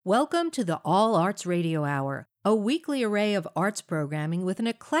Welcome to the All Arts Radio Hour, a weekly array of arts programming with an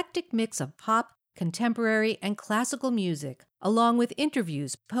eclectic mix of pop, contemporary, and classical music, along with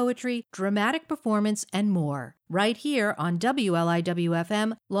interviews, poetry, dramatic performance, and more, right here on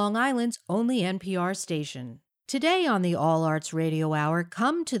WLIW-FM, Long Island's only NPR station. Today on the All Arts Radio Hour,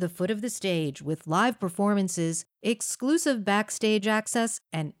 come to the foot of the stage with live performances, exclusive backstage access,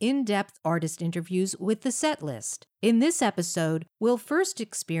 and in-depth artist interviews with the set list. In this episode, we'll first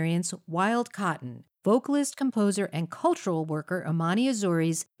experience Wild Cotton, vocalist, composer, and cultural worker Imani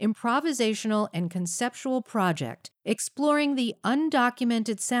Uzuri's improvisational and conceptual project, exploring the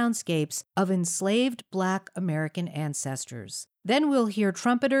undocumented soundscapes of enslaved Black American ancestors. Then we'll hear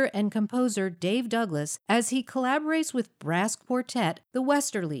trumpeter and composer Dave Douglas as he collaborates with brass quartet The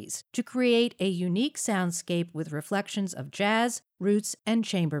Westerlies to create a unique soundscape with reflections of jazz, roots, and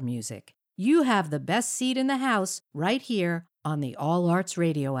chamber music. You have the best seat in the house right here on the All Arts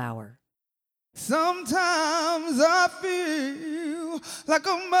Radio Hour. Sometimes I feel like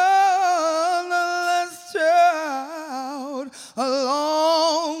a motherless child, a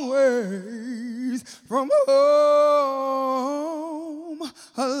long ways from home,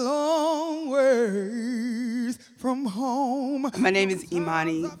 a long ways from home. My name is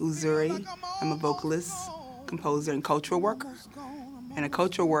Imani Uzuri. I'm a vocalist, composer, and cultural worker. And a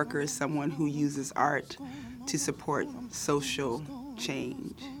cultural worker is someone who uses art to support social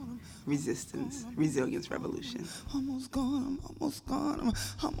change, resistance, resilience, revolution. Almost gone, I'm almost gone, I'm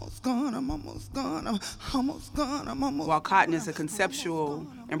almost gone, I'm almost gone, I'm almost gone, I'm almost. Wild Cotton is a conceptual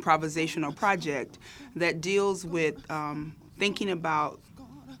improvisational project that deals with thinking about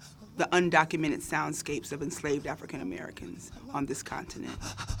the undocumented soundscapes of enslaved African Americans on this continent.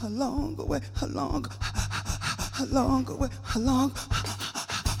 A long way,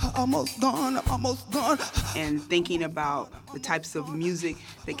 almost gone, I'm almost gone. And thinking about the types of music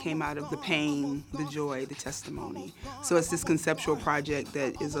that came out of the pain, the joy, the testimony. So it's this conceptual project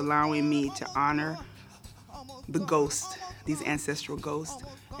that is allowing me to honor the ghost, these ancestral ghosts,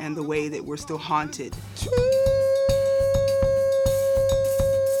 and the way that we're still haunted.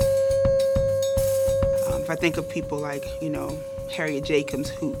 If I think of people like, Harriet Jacobs,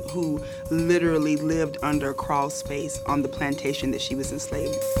 who literally lived under a crawl space on the plantation that she was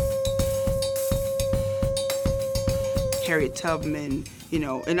enslaved. Harriet Tubman,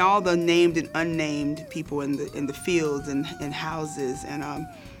 and all the named and unnamed people in the fields and houses and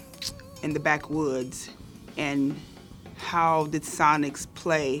in the backwoods, and how did sonics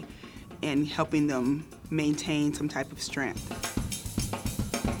play in helping them maintain some type of strength.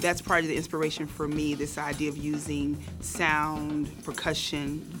 That's part of the inspiration for me, this idea of using sound,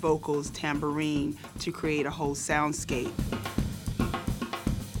 percussion, vocals, tambourine to create a whole soundscape.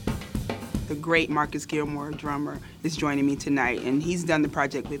 The great Marcus Gilmore, drummer, is joining me tonight, and he's done the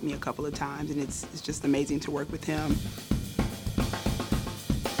project with me a couple of times, and it's just amazing to work with him.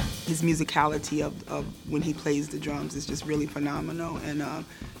 His musicality of when he plays the drums is just really phenomenal, and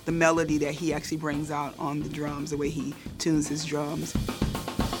the melody that he actually brings out on the drums, the way he tunes his drums.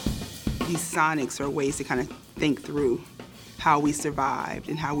 These sonics are ways to kind of think through how we survived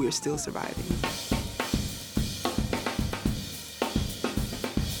and how we are still surviving.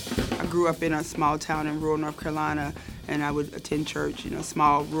 I grew up in a small town in rural North Carolina, and I would attend church, a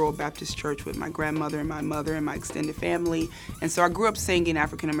small rural Baptist church with my grandmother and my mother and my extended family. And so I grew up singing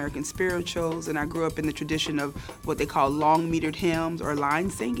African American spirituals, and I grew up in the tradition of what they call long metered hymns or line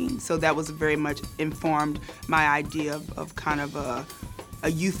singing. So that was very much informed my idea of kind of a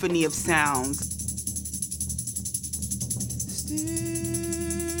euphony of sounds.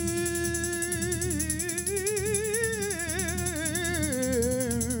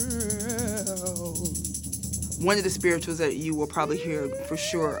 One of the spirituals that you will probably hear for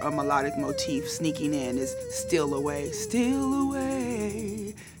sure, a melodic motif sneaking in, is Steal Away. Steal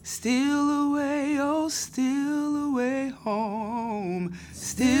away, steal away, oh, steal away home.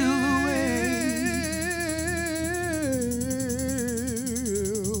 Steal away.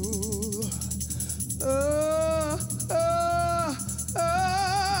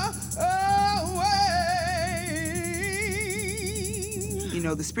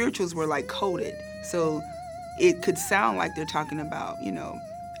 The spirituals were like coded, so it could sound like they're talking about,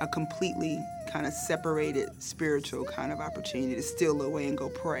 a completely kind of separated spiritual kind of opportunity to steal away and go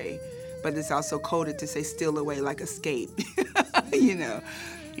pray, but it's also coded to say steal away like escape,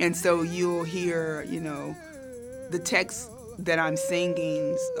 And so you'll hear, the text that I'm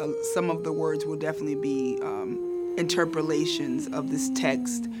singing, some of the words will definitely be interpolations of this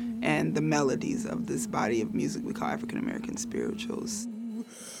text and the melodies of this body of music we call African American spirituals.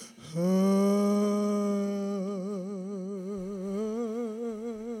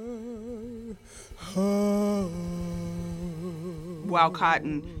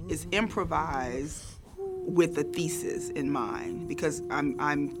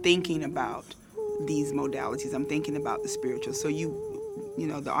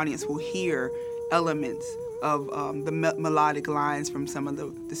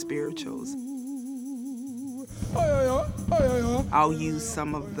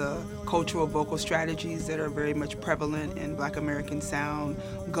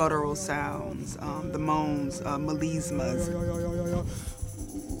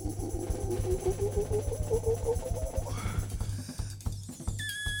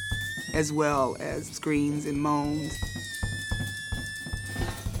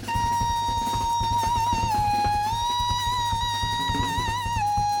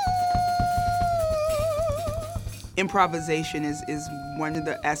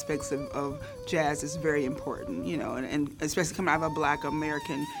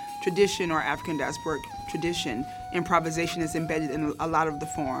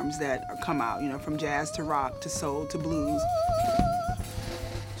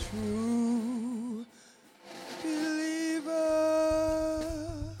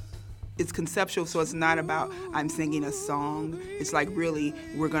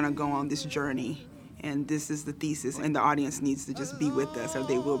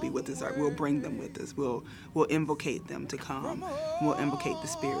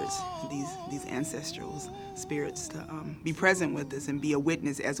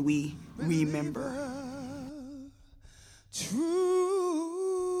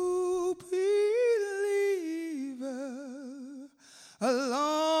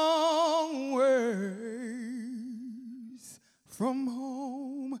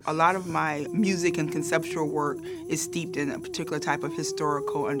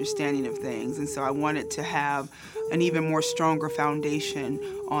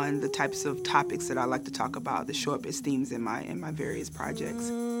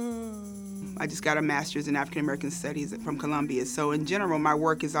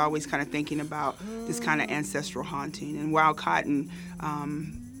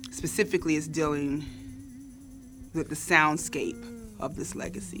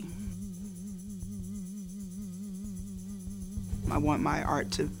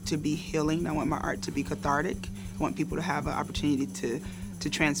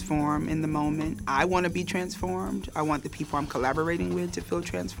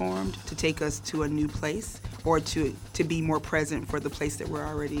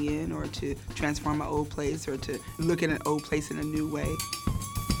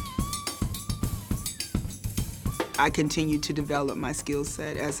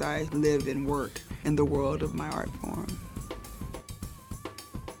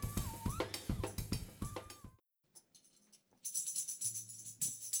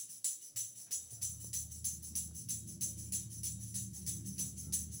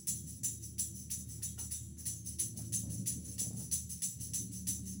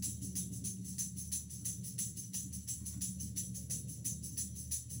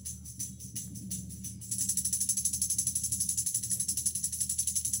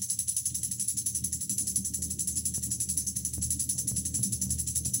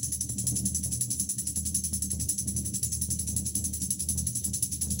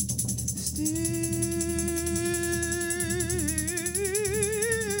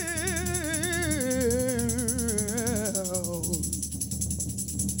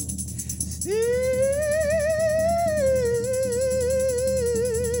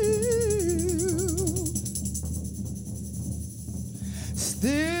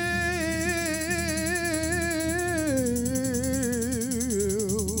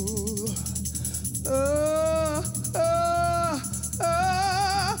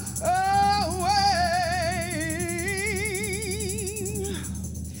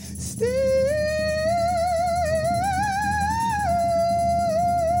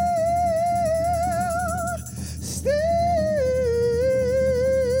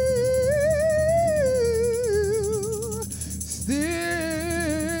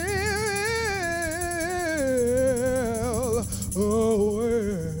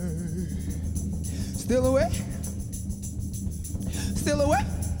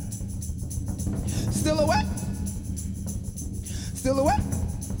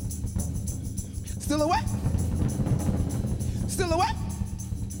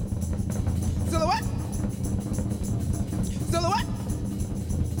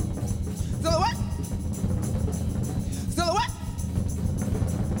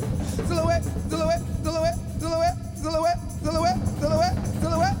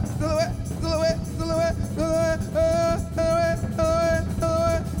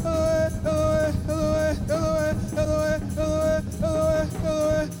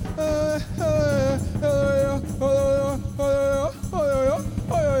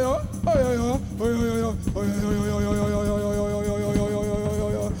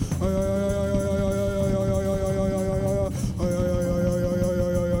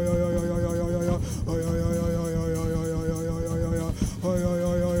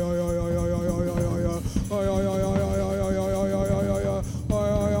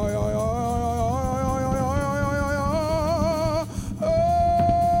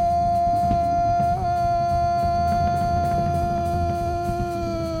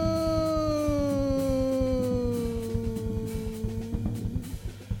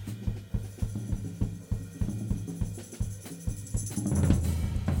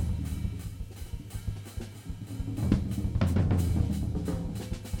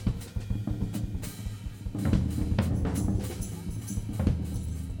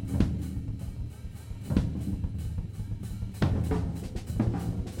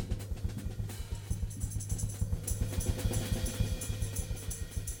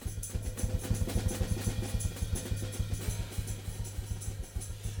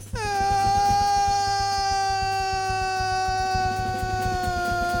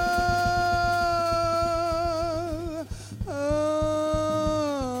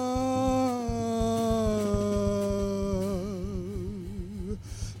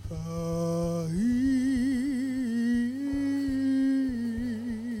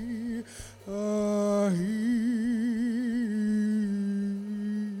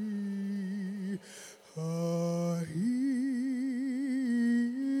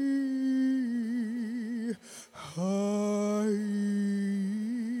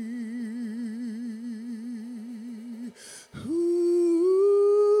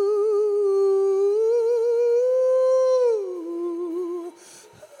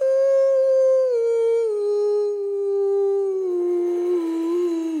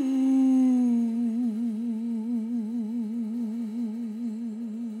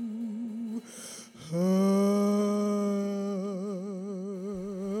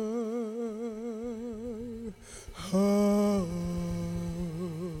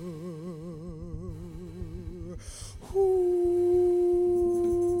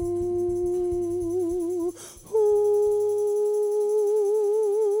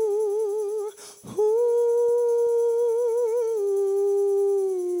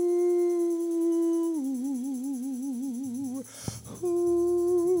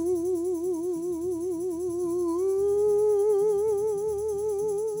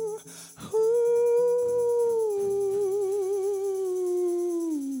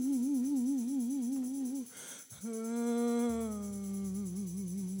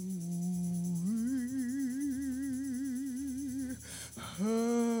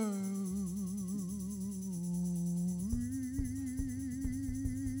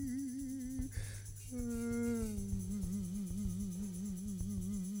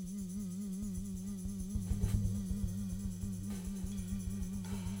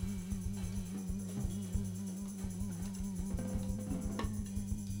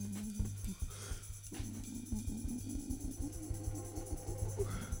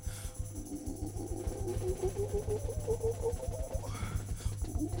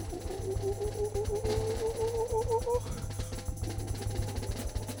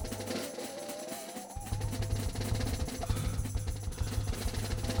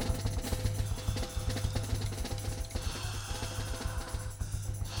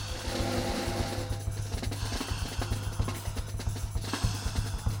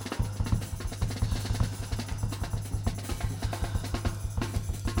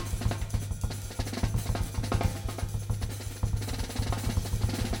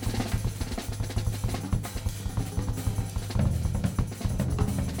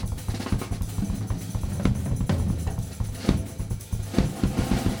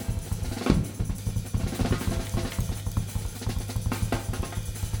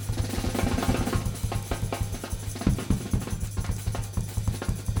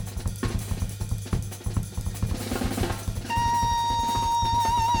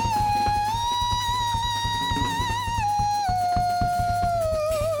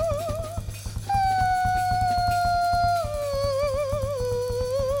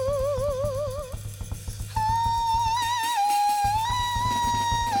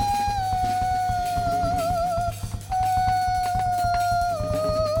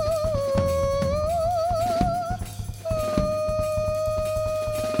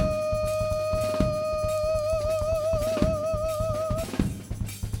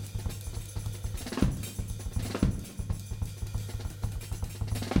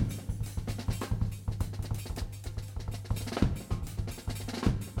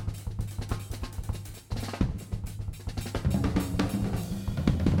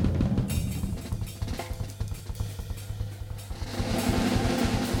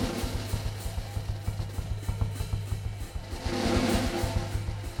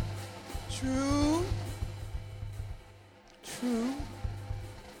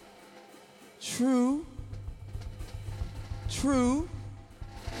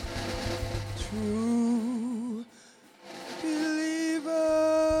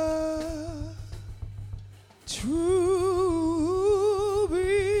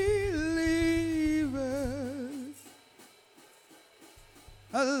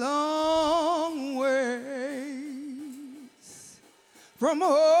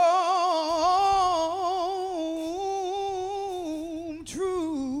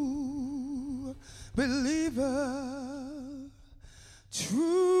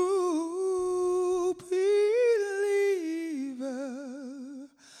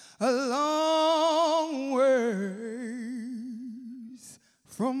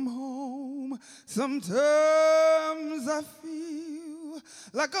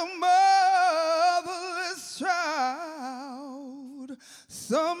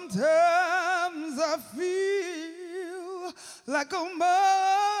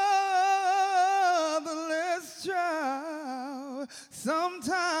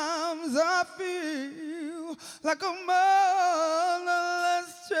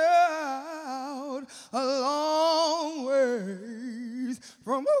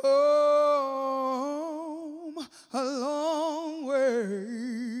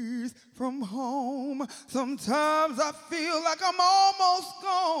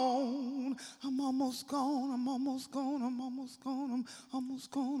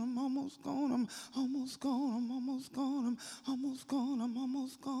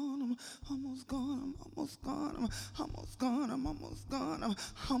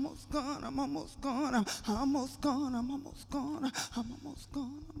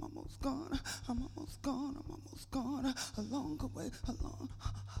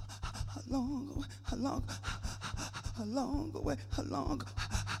 long away, long,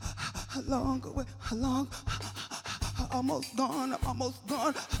 long away, long. Almost gone, I'm almost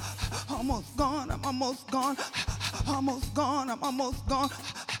gone, almost gone, I'm almost gone, almost gone, I'm almost gone,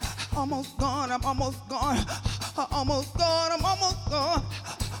 almost gone, I'm almost gone, almost gone, I'm almost gone,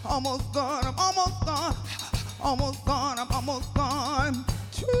 almost gone, I'm almost gone, almost gone, I'm almost gone.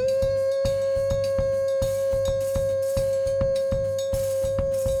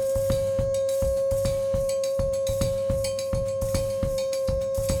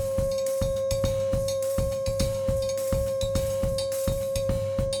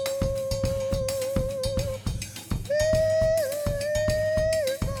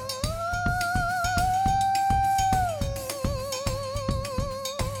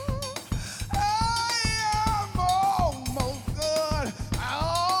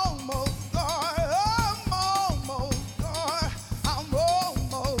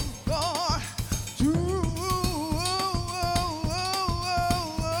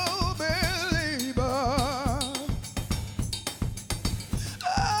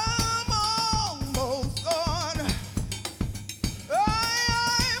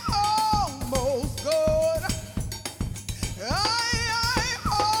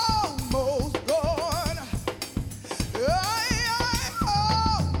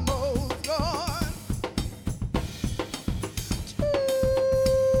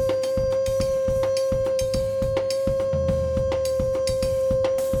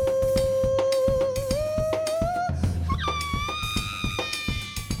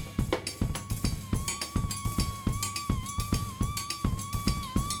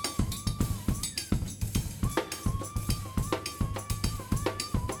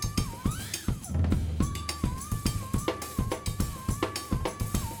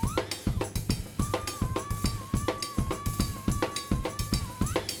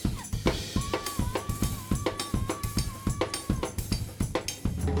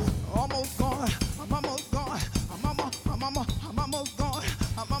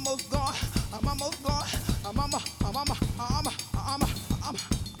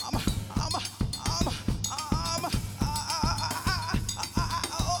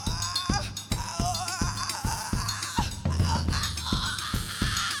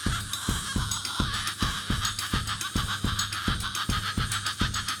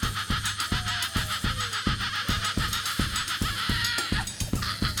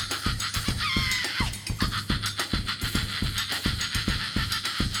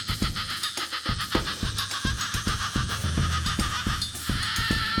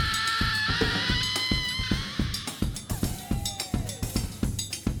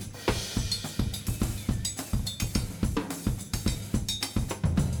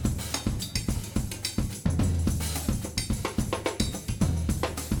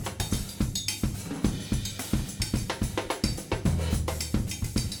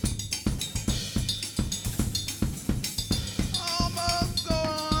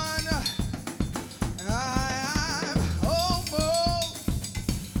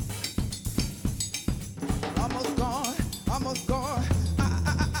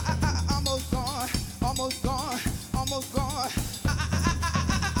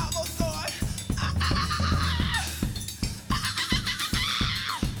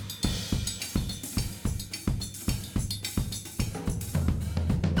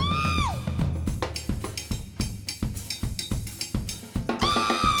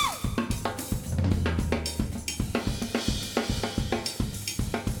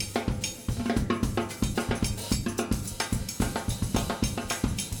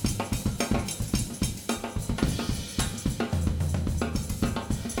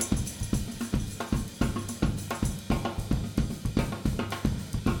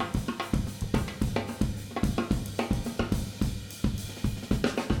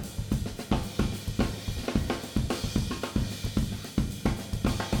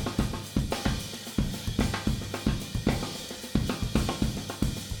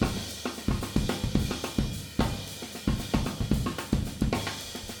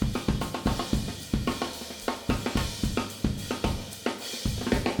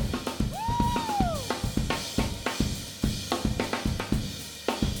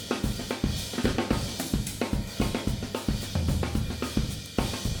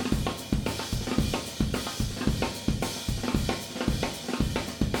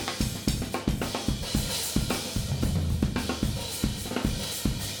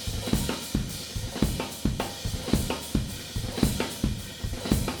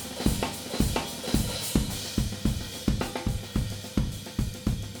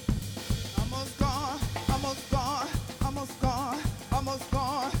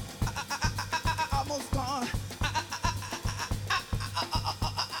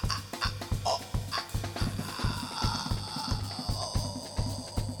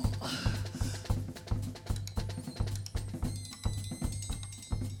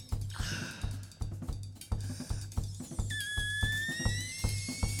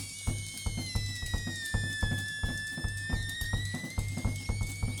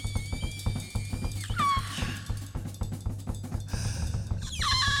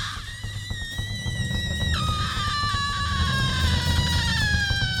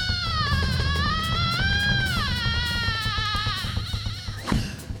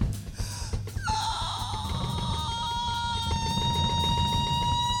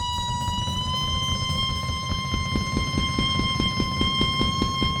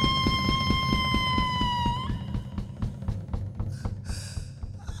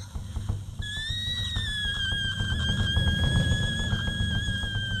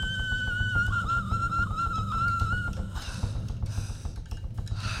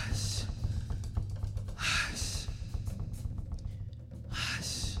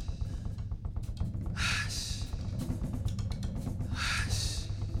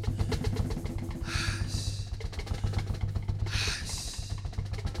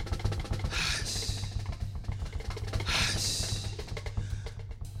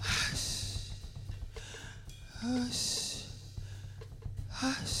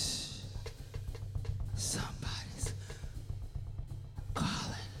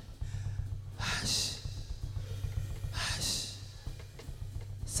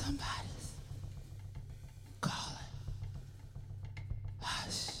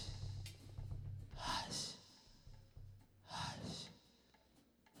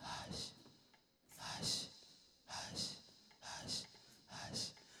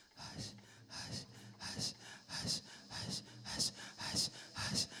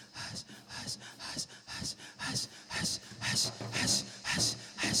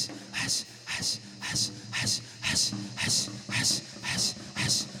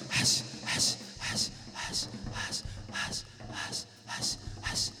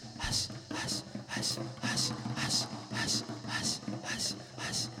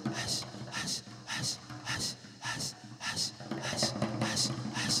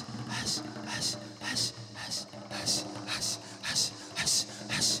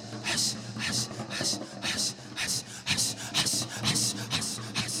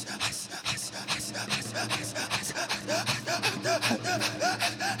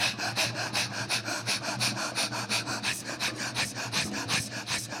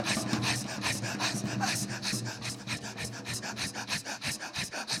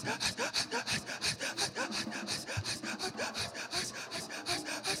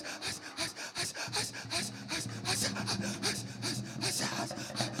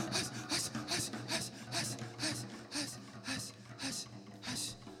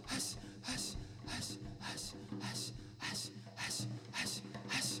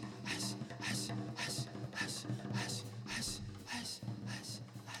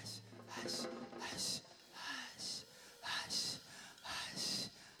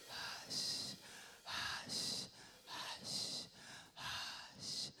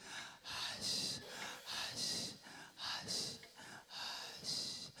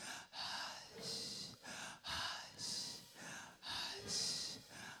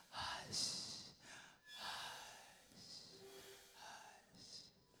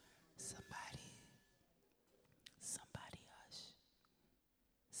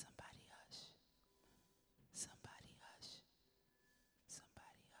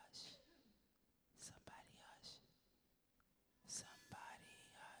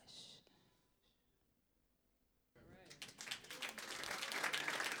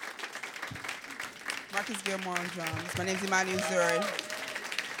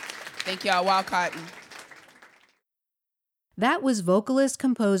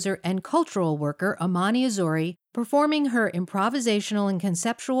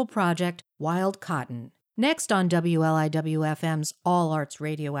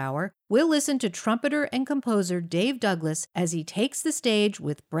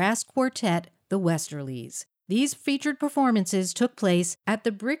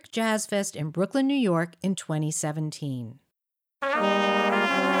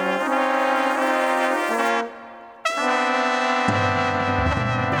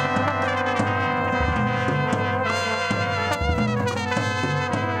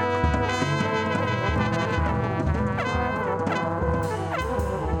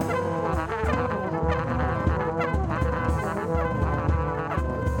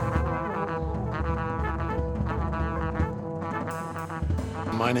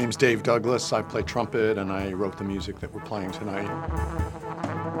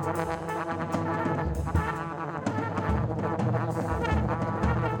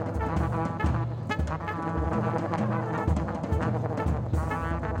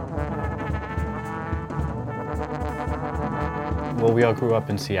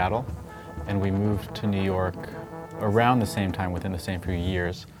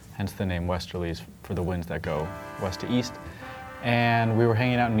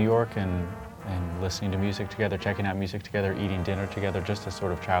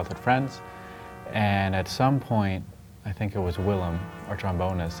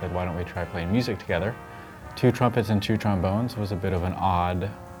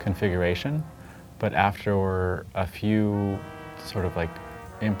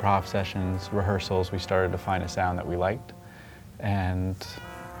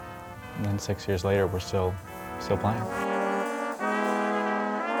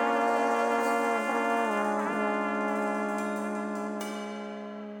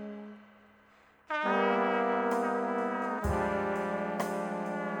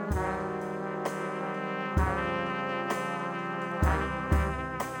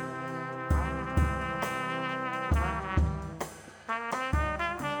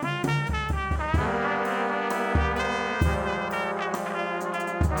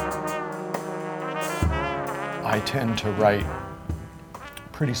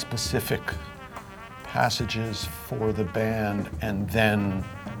 pretty specific passages for the band and then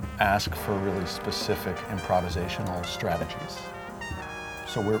ask for really specific improvisational strategies.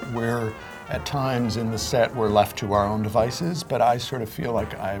 So we're at times in the set, we're left to our own devices, but I sort of feel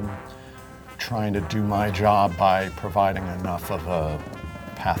like I'm trying to do my job by providing enough of a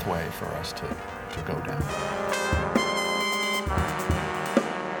pathway for us to go down.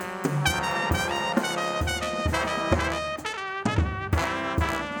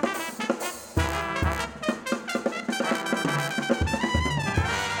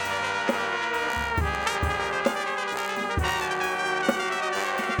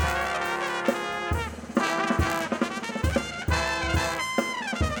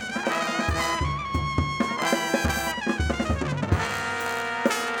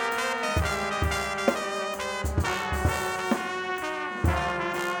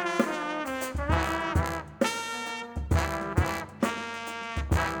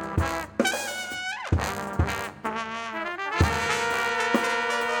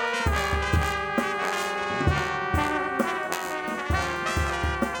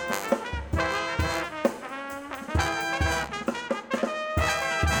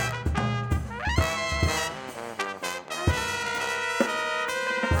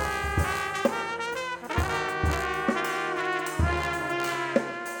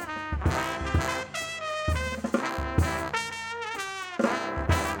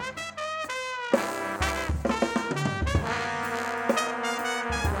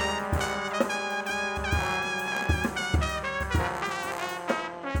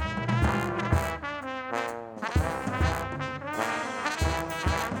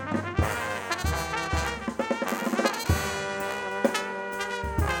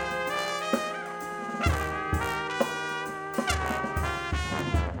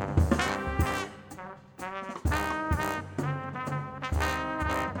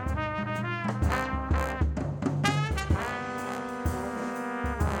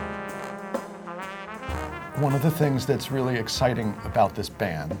 One of the things that's really exciting about this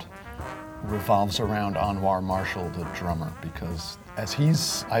band revolves around Anwar Marshall, the drummer, because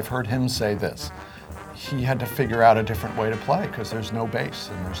I've heard him say this, he had to figure out a different way to play because there's no bass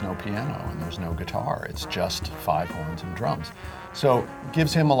and there's no piano and there's no guitar. It's just 5 horns and drums. So it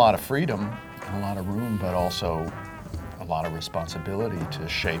gives him a lot of freedom and a lot of room, but also a lot of responsibility to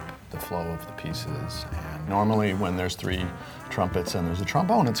shape the flow of the pieces. And normally when there's 3 trumpets and there's a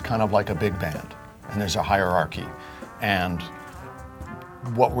trombone, it's kind of like a big band. And there's a hierarchy. And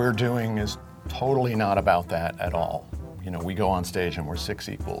what we're doing is totally not about that at all. You know, we go on stage and we're 6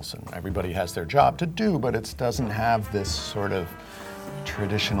 equals and everybody has their job to do, but it doesn't have this sort of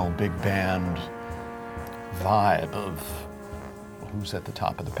traditional big band vibe of who's at the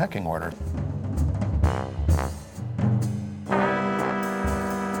top of the pecking order.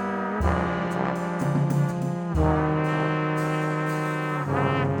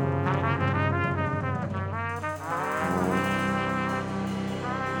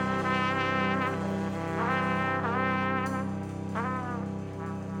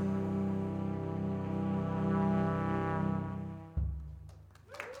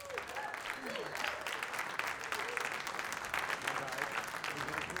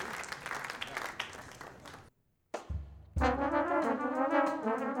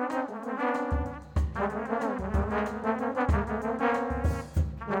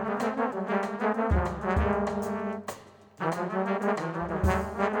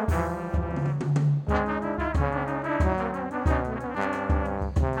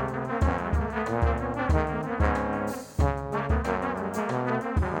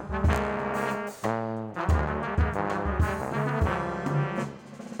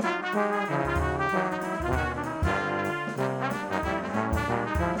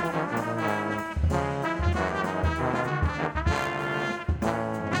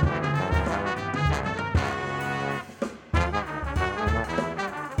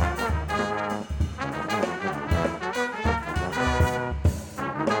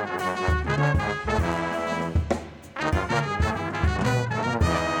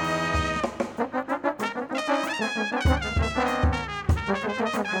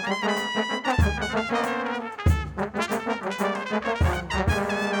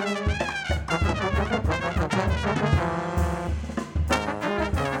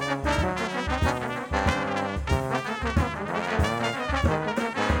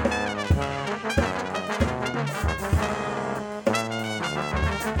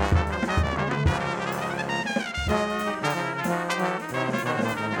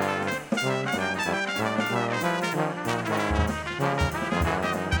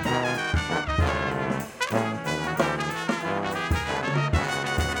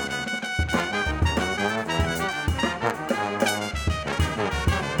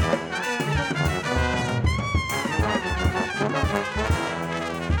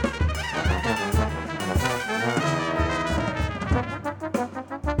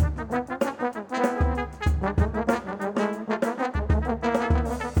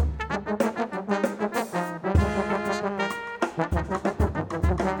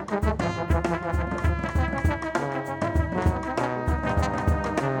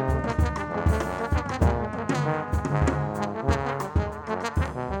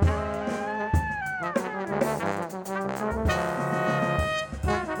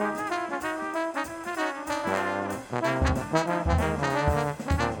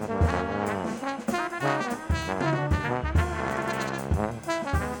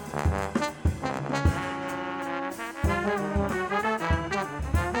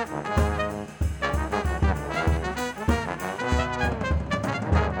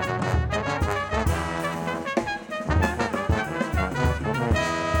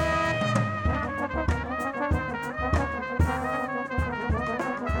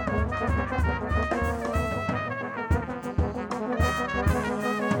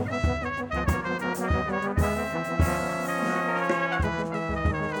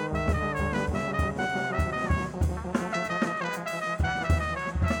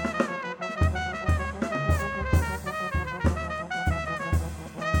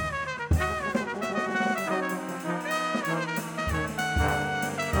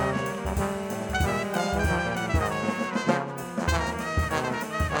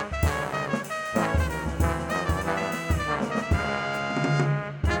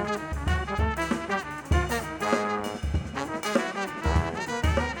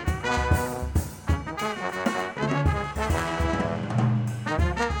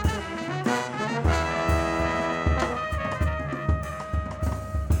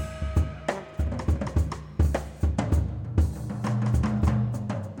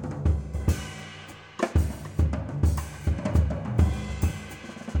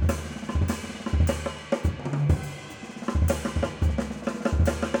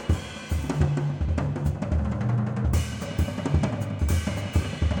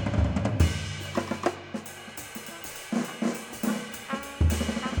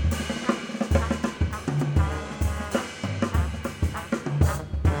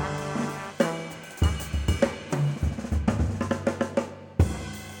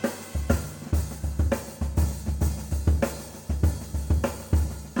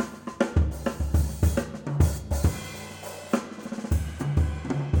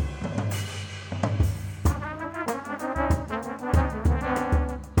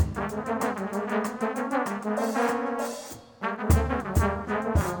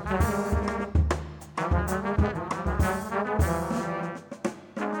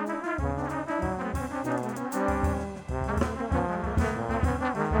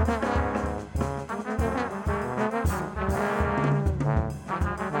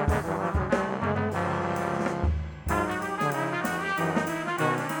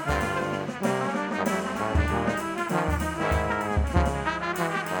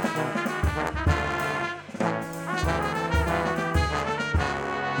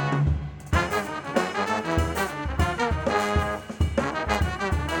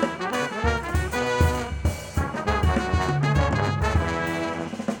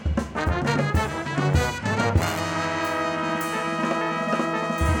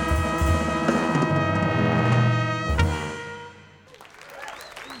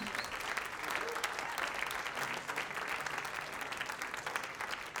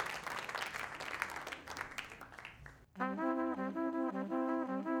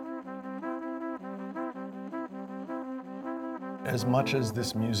 as much as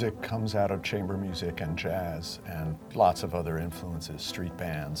this music comes out of chamber music and jazz and lots of other influences, street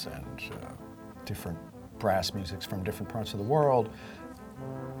bands and different brass musics from different parts of the world,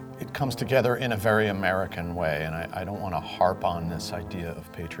 it comes together in a very American way. And I don't want to harp on this idea of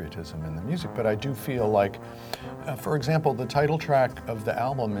patriotism in the music, but I do feel like, for example, the title track of the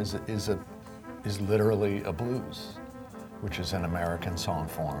album is literally a blues, which is an American song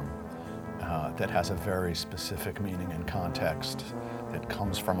form that has a very specific meaning and context that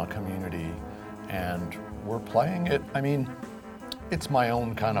comes from a community, and we're playing it. I mean, it's my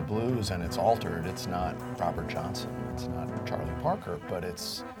own kind of blues, and it's altered. It's not Robert Johnson, it's not Charlie Parker, but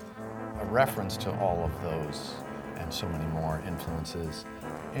it's a reference to all of those and so many more influences.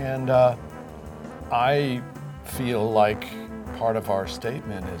 And I feel like part of our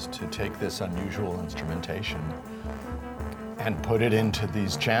statement is to take this unusual instrumentation and put it into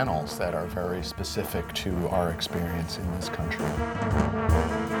these channels that are very specific to our experience in this country.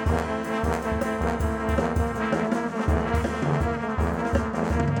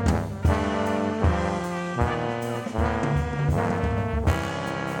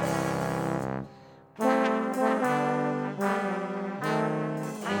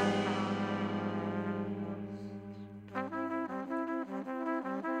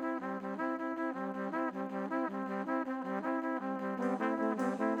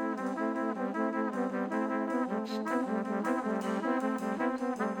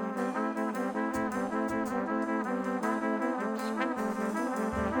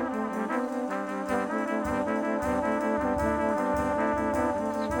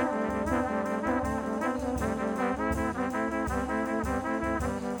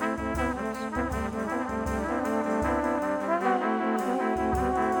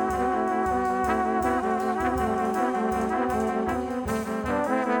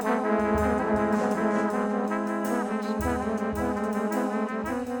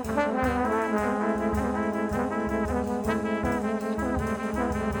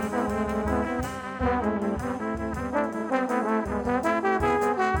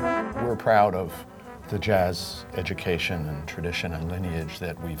 Proud of the jazz education and tradition and lineage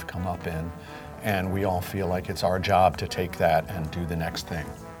that we've come up in, and we all feel like it's our job to take that and do the next thing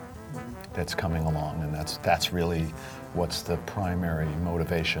that's coming along, and that's really what's the primary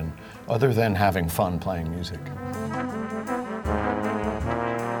motivation, other than having fun playing music.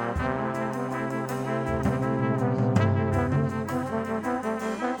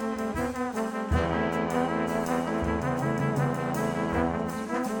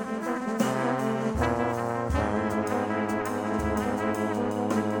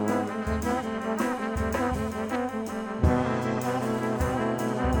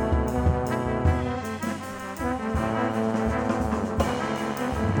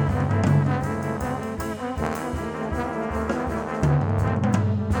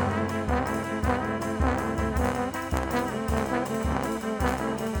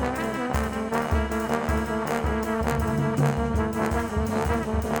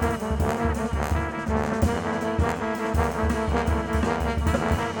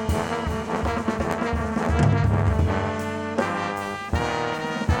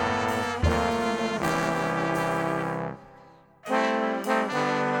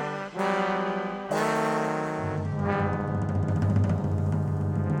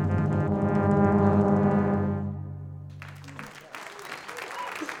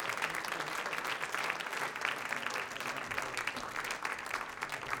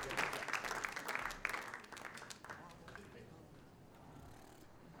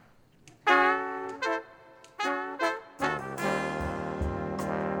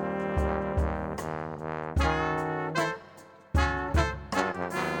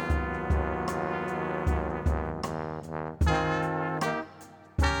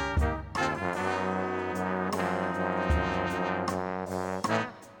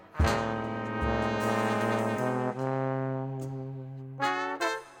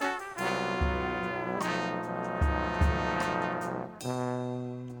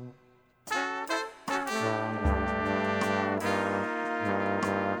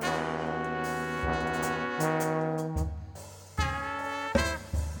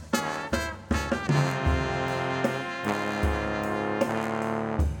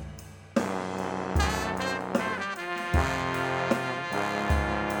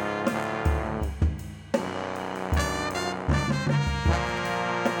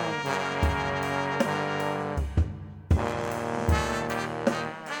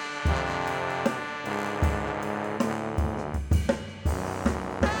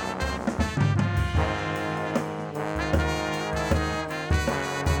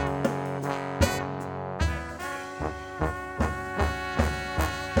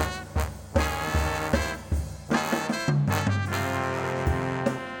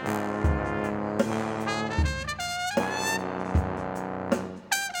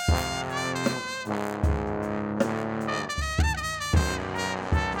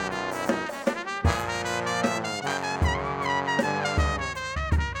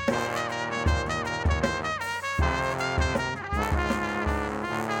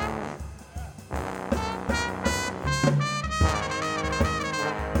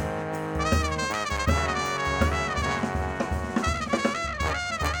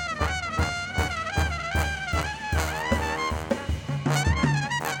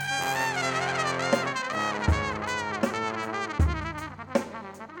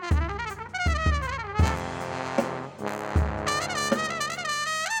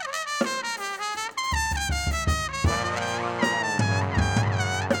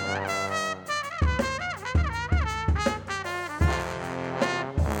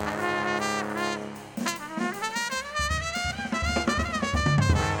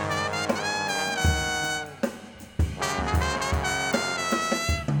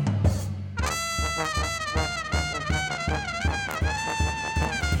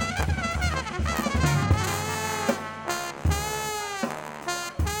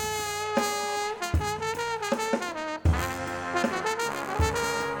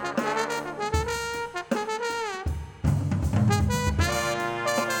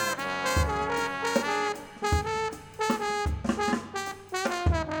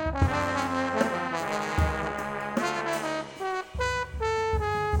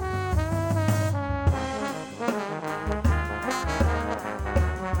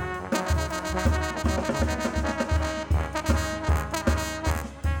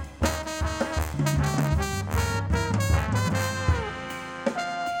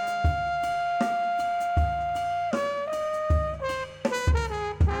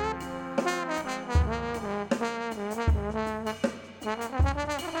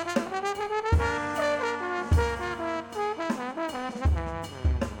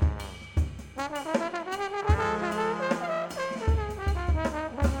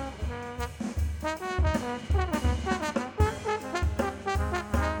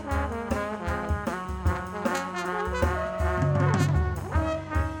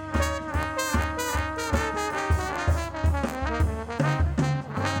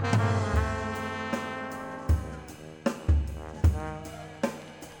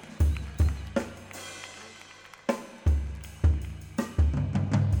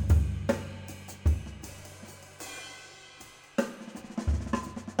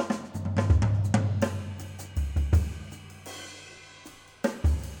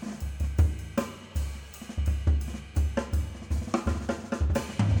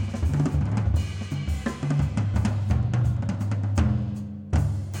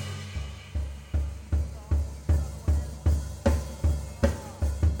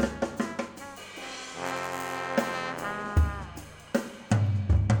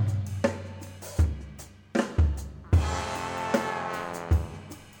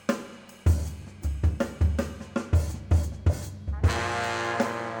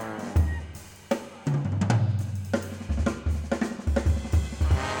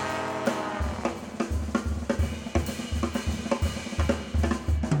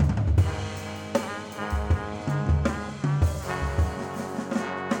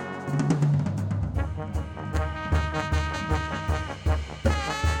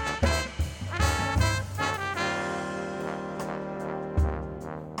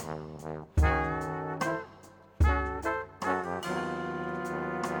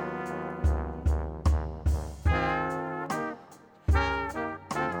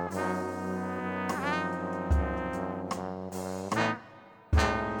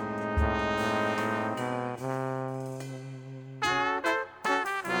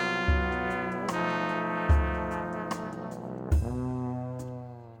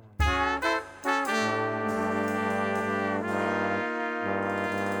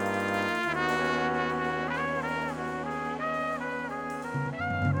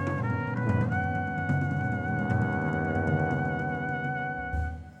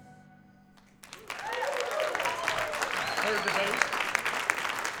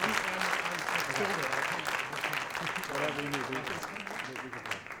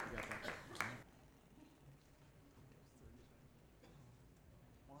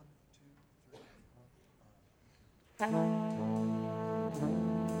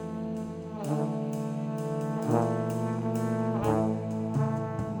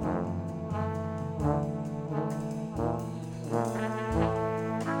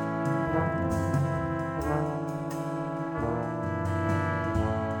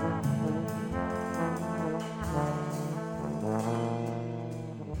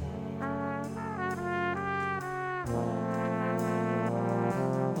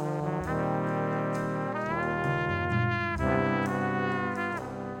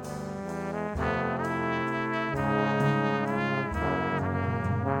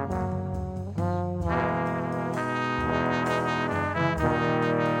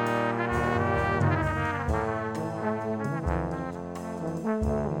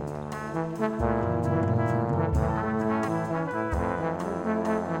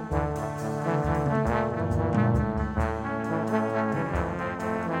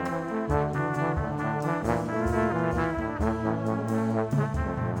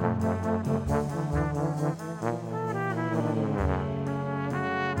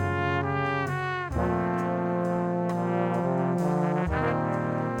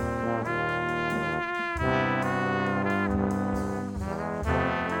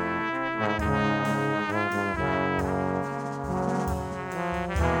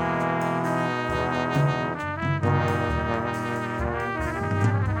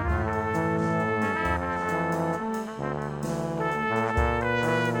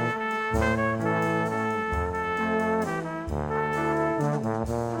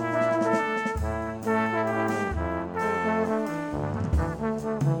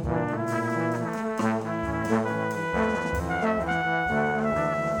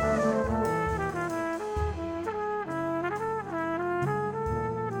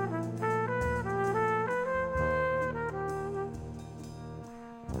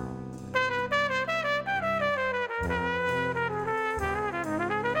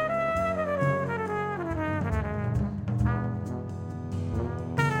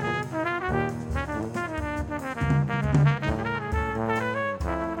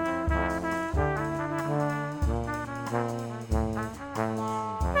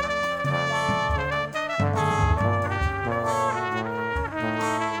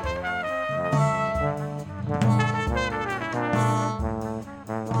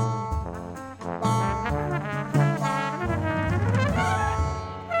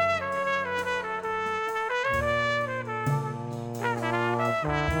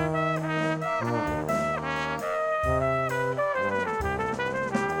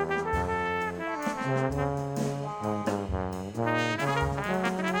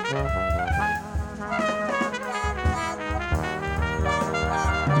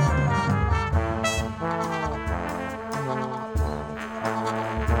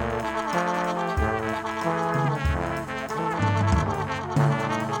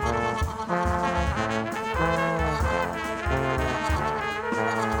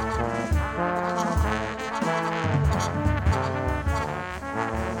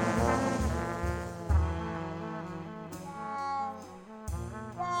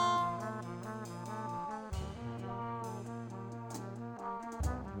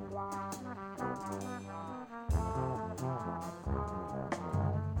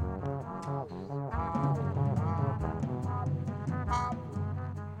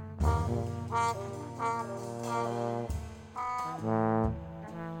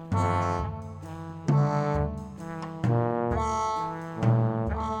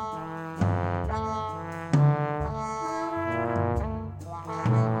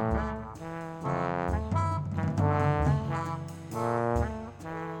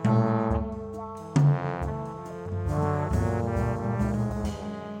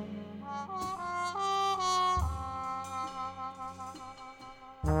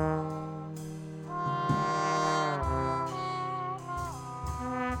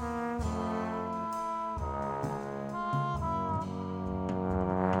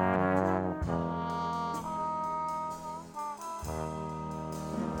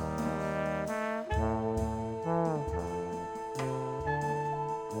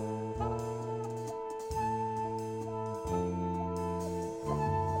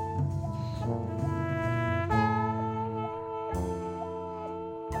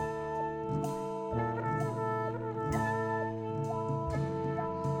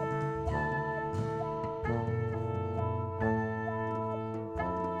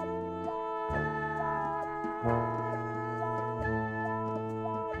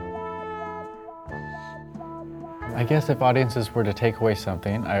 I guess if audiences were to take away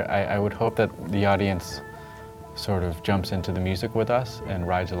something, I would hope that the audience sort of jumps into the music with us and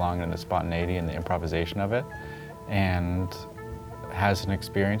rides along in the spontaneity and the improvisation of it, and has an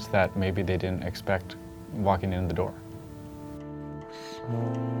experience that maybe they didn't expect walking in the door.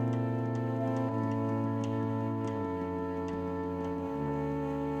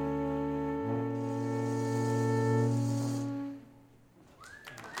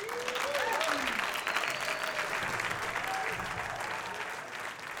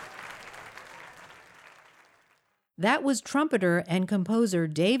 That was trumpeter and composer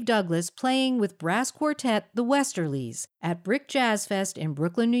Dave Douglas playing with brass quartet The Westerlies at BRIC Jazz Fest in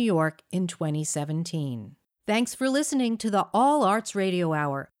Brooklyn, New York in 2017. Thanks for listening to the All Arts Radio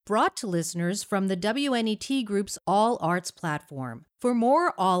Hour, brought to listeners from the WNET Group's All Arts platform. For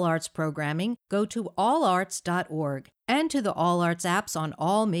more All Arts programming, go to allarts.org. and to the All Arts apps on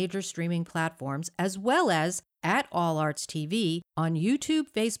all major streaming platforms, as well as at All Arts TV on YouTube,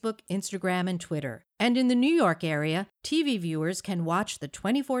 Facebook, Instagram, and Twitter. And in the New York area, TV viewers can watch the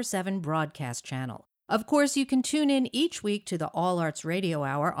 24/7 broadcast channel. Of course, you can tune in each week to the All Arts Radio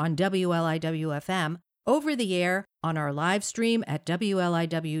Hour on WLIW-FM, over the air, on our live stream at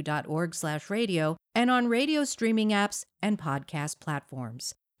WLIW.org/radio, and on radio streaming apps and podcast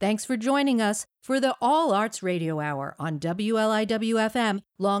platforms. Thanks for joining us for the All Arts Radio Hour on WLIW-FM,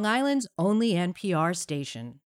 Long Island's only NPR station.